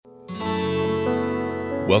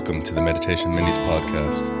Welcome to the Meditation Minis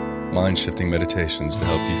podcast, mind-shifting meditations to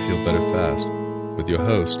help you feel better fast, with your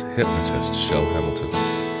host, hypnotist Shell Hamilton.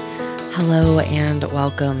 Hello and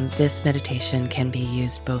welcome. This meditation can be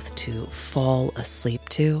used both to fall asleep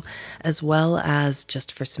to, as well as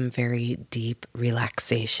just for some very deep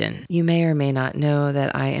relaxation. You may or may not know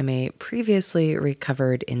that I am a previously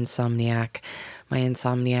recovered insomniac. My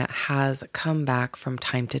insomnia has come back from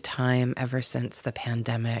time to time ever since the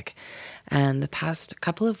pandemic. And the past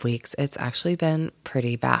couple of weeks, it's actually been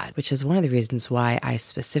pretty bad, which is one of the reasons why I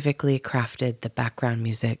specifically crafted the background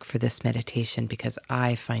music for this meditation, because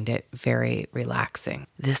I find it very relaxing.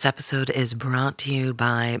 This episode is brought to you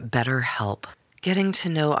by BetterHelp. Getting to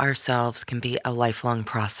know ourselves can be a lifelong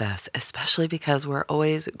process, especially because we're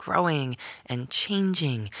always growing and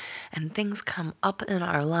changing, and things come up in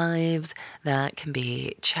our lives that can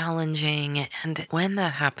be challenging. And when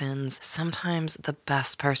that happens, sometimes the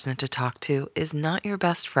best person to talk to is not your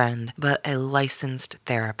best friend, but a licensed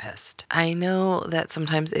therapist. I know that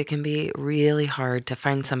sometimes it can be really hard to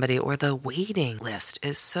find somebody, or the waiting list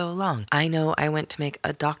is so long. I know I went to make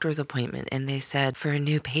a doctor's appointment and they said for a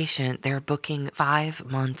new patient, they're booking 5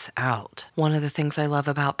 months out. One of the things I love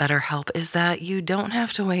about BetterHelp is that you don't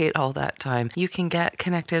have to wait all that time. You can get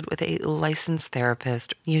connected with a licensed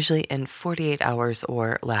therapist, usually in 48 hours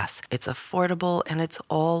or less. It's affordable and it's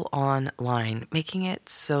all online, making it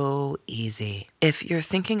so easy. If you're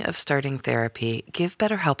thinking of starting therapy, give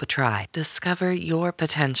BetterHelp a try. Discover your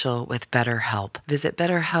potential with BetterHelp. Visit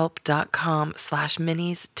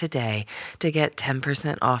betterhelp.com/minis today to get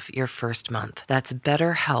 10% off your first month. That's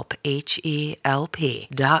BetterHelp, HELP.com/minis.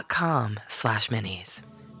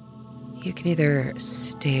 You can either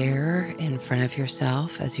stare in front of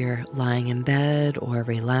yourself as you're lying in bed or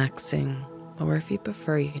relaxing, or if you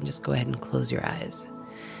prefer, you can just go ahead and close your eyes.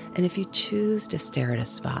 And if you choose to stare at a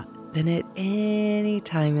spot, then at any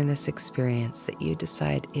time in this experience that you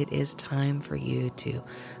decide it is time for you to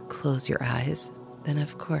close your eyes, then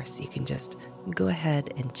of course you can just go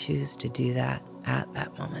ahead and choose to do that at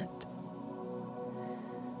that moment.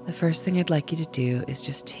 The first thing I'd like you to do is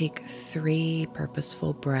just take 3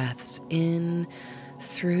 purposeful breaths in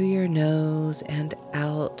through your nose and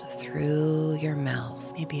out through your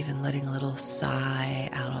mouth. Maybe even letting a little sigh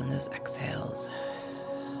out on those exhales.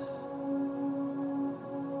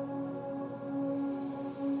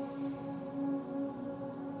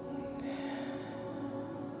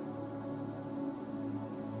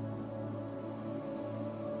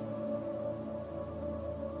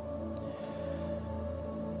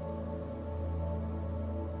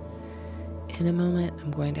 In a moment,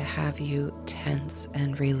 I'm going to have you tense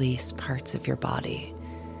and release parts of your body.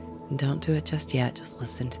 And don't do it just yet, just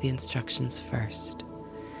listen to the instructions first.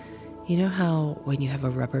 You know how when you have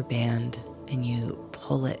a rubber band and you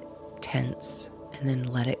pull it tense and then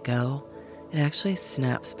let it go, it actually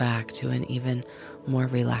snaps back to an even more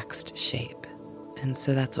relaxed shape. And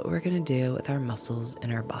so that's what we're going to do with our muscles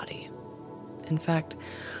in our body. In fact,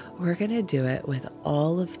 we're going to do it with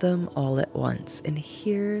all of them all at once. And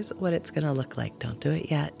here's what it's going to look like. Don't do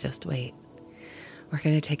it yet. Just wait. We're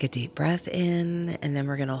going to take a deep breath in, and then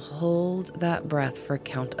we're going to hold that breath for a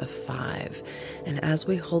count of 5. And as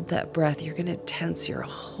we hold that breath, you're going to tense your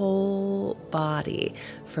whole body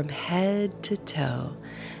from head to toe.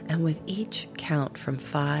 And with each count from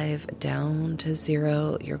 5 down to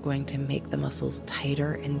 0, you're going to make the muscles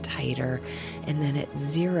tighter and tighter. And then at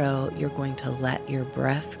 0, you're going to let your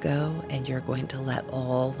breath go, and you're going to let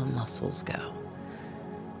all the muscles go.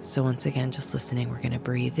 So once again, just listening, we're going to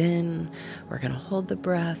breathe in, we're going to hold the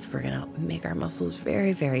breath, we're going to make our muscles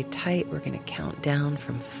very, very tight. We're going to count down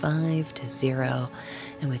from 5 to 0.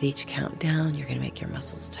 And with each count down, you're going to make your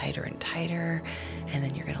muscles tighter and tighter, and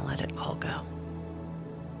then you're going to let it all go.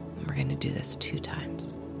 And we're going to do this 2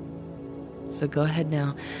 times. So go ahead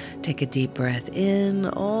now, take a deep breath in,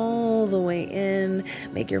 all the way in.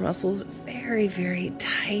 Make your muscles very, very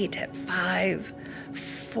tight at 5,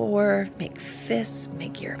 4, make fists,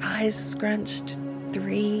 make your eyes scrunched.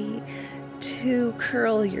 3, 2,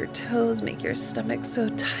 curl your toes, make your stomach so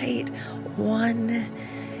tight. 1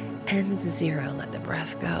 and 0, let the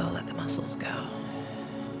breath go, let the muscles go.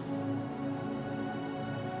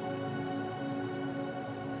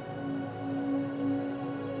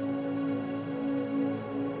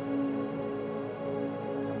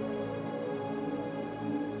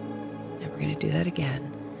 We're going to do that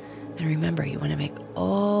again. And remember, you want to make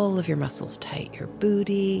all of your muscles tight. Your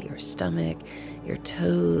booty, your stomach, your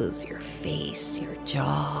toes, your face, your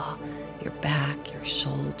jaw, your back, your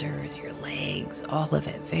shoulders, your legs, all of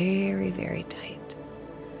it very, very tight.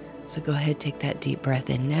 So go ahead, take that deep breath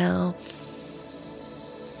in now.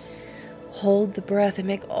 hold the breath and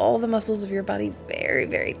make all the muscles of your body very,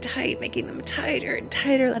 very tight, making them tighter and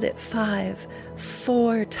tighter. Let it 5,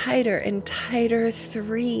 4, tighter and tighter.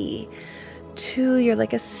 3, 2, you're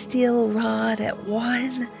like a steel rod at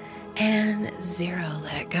 1 and 0.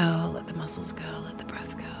 Let it go. Let the muscles go. Let the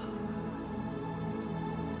breath go.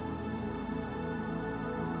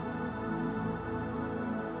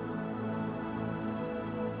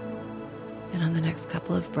 And on the next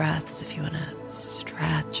couple of breaths, if you want to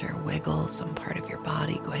stretch or wiggle some part of your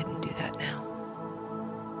body, go ahead and do that now.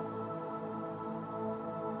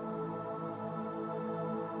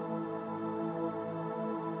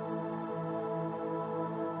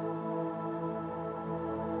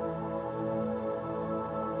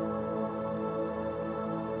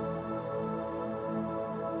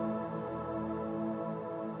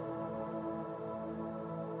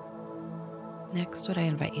 Next, what I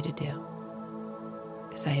invite you to do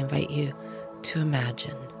is I invite you to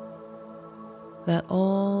imagine that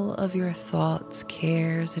all of your thoughts,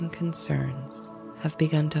 cares, and concerns have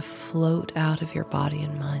begun to float out of your body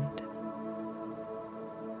and mind.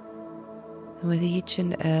 And with each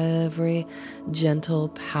and every gentle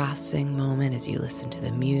passing moment, as you listen to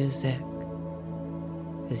the music,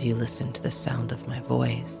 as you listen to the sound of my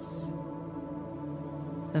voice,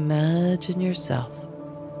 imagine yourself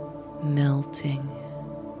melting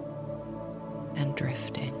and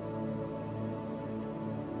drifting,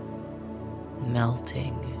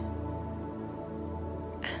 melting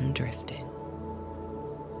and drifting,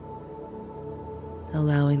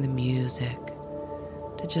 allowing the music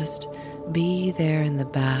to just be there in the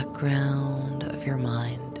background of your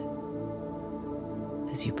mind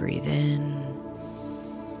as you breathe in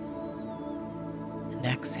and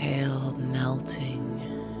exhale, melting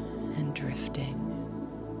and drifting.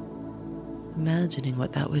 Imagining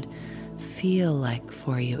what that would feel like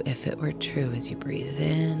for you if it were true as you breathe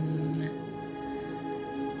in,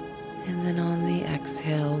 and then on the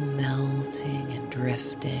exhale, melting and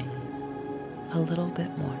drifting a little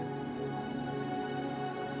bit more.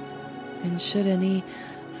 And should any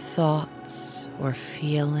thoughts or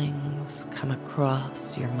feelings come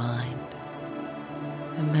across your mind,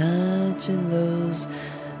 imagine those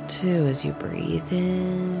too as you breathe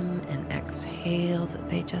in and exhale, that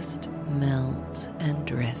they just melt and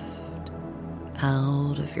drift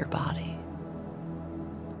out of your body.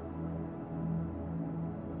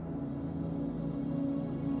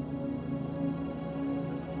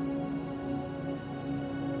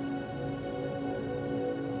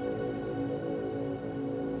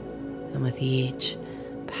 And with each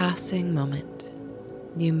passing moment,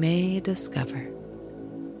 you may discover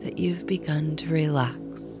that you've begun to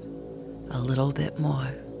relax a little bit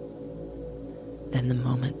more than the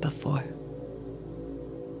moment before.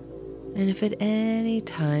 And if at any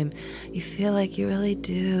time you feel like you really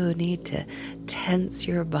do need to tense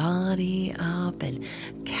your body up and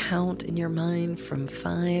count in your mind from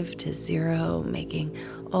 5 to 0, making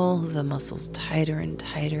all of the muscles tighter and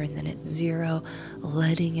tighter, and then at 0,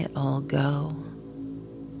 letting it all go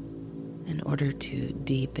in order to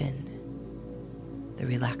deepen the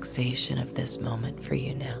relaxation of this moment for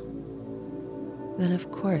you now, then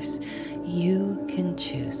of course you can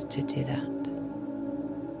choose to do that.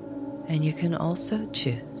 And you can also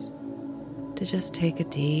choose to just take a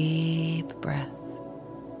deep breath.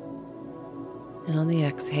 And on the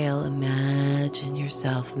exhale, imagine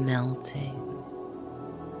yourself melting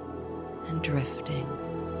and drifting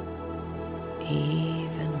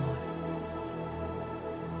even more,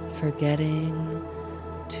 forgetting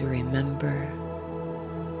to remember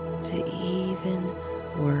to even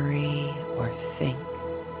worry or think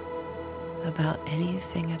about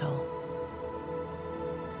anything at all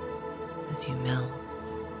as you melt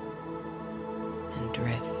and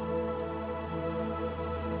drift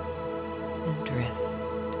and drift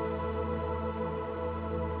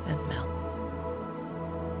and melt.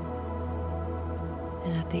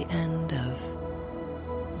 And at the end of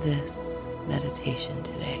this meditation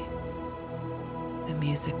today, the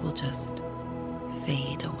music will just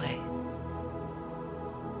fade away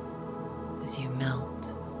as you melt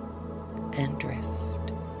and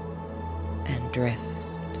drift and drift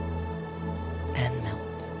and melt.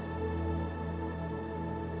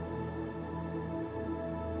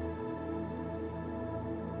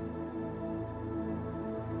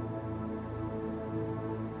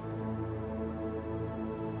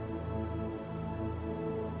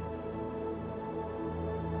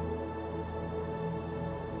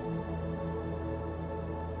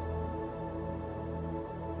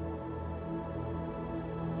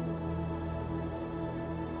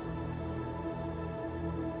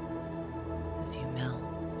 As you melt